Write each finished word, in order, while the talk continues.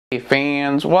Hey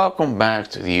fans, welcome back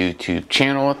to the YouTube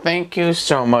channel. Thank you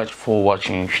so much for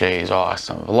watching today's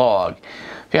awesome vlog.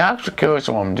 If you're actually curious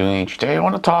what I'm doing today, I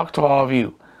want to talk to all of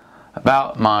you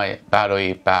about my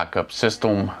battery backup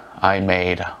system I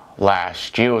made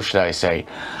last year, should I say.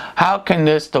 How can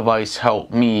this device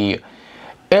help me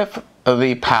if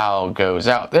the power goes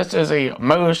out? This is a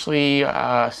mostly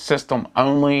system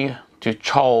only to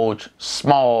charge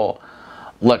small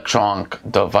electronic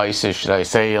devices, should I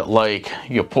say, like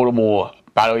your portable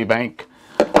battery bank,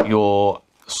 your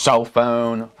cell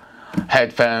phone,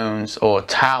 headphones, or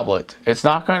tablet. It's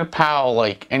not going to power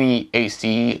like any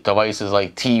AC devices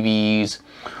like TVs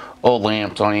or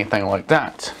lamps or anything like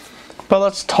that. But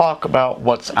let's talk about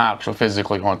what's actually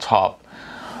physically on top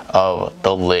of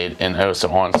the lid and also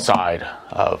on the side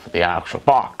of the actual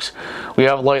box. We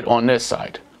have light on this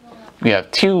side. We have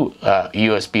two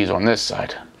USBs on this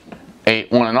side. A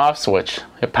on and off switch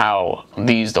to power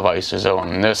these devices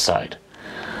on this side.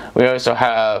 We also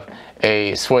have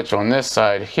a switch on this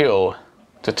side here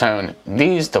to turn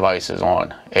these devices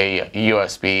on, a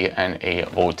USB and a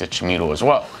voltage meter as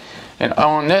well. And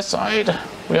on this side,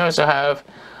 we also have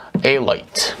a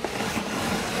light.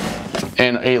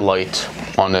 And a light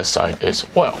on this side as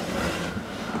well.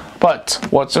 But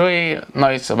what's really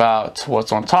nice about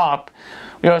what's on top,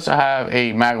 we also have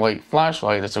a Maglite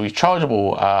flashlight. It's a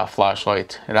rechargeable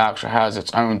flashlight. It actually has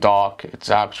its own dock.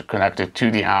 It's actually connected to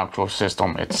the actual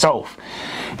system itself.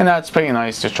 And that's pretty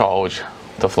nice to charge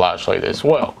the flashlight as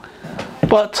well.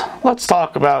 But let's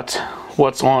talk about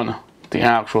what's on the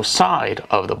actual side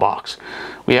of the box.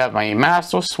 We have my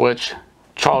master switch,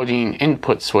 charging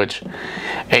input switch,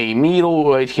 a meter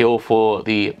right here for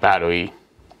the battery,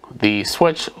 the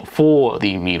switch for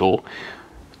the meter,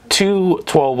 two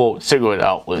 12-volt cigarette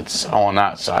outlets on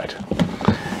that side.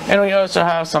 And we also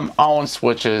have some on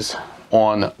switches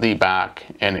on the back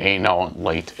and a on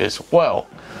light as well.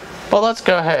 But let's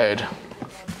go ahead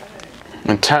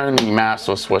and turn the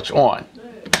master switch on.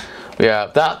 We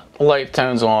have that light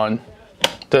turns on,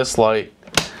 this light,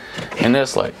 and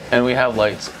this light. And we have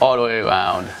lights all the way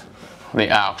around the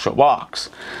actual box.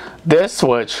 This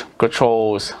switch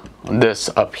controls this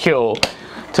up here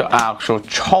to actually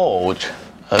charge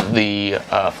the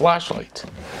flashlight.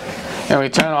 And we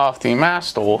turn off the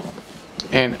master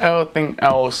and everything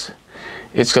else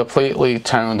is completely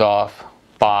turned off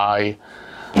by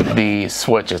the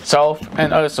switch itself.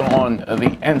 And also on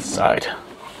the inside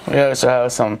we also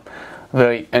have some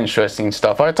very interesting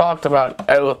stuff. I talked about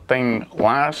everything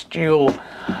last year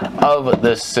of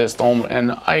this system,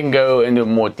 and I can go into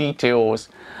more details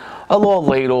a little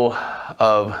later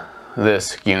of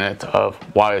this unit of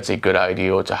why it's a good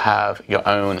idea to have your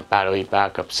own battery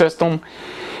backup system.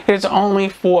 It's only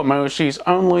for emergencies,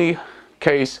 only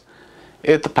case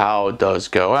if the power does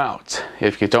go out.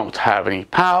 If you don't have any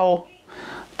power,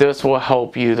 this will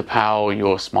help you to power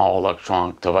your small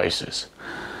electronic devices.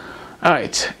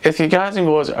 Alright, if you guys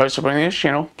enjoy this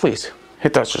channel, please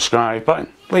hit that subscribe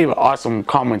button, leave an awesome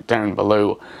comment down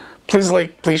below. Please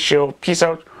like, please share, peace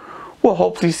out. We'll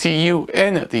hopefully see you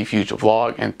in the future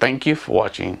vlog, and thank you for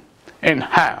watching, and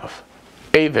have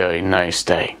a very nice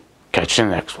day. Catch you in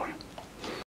the next one.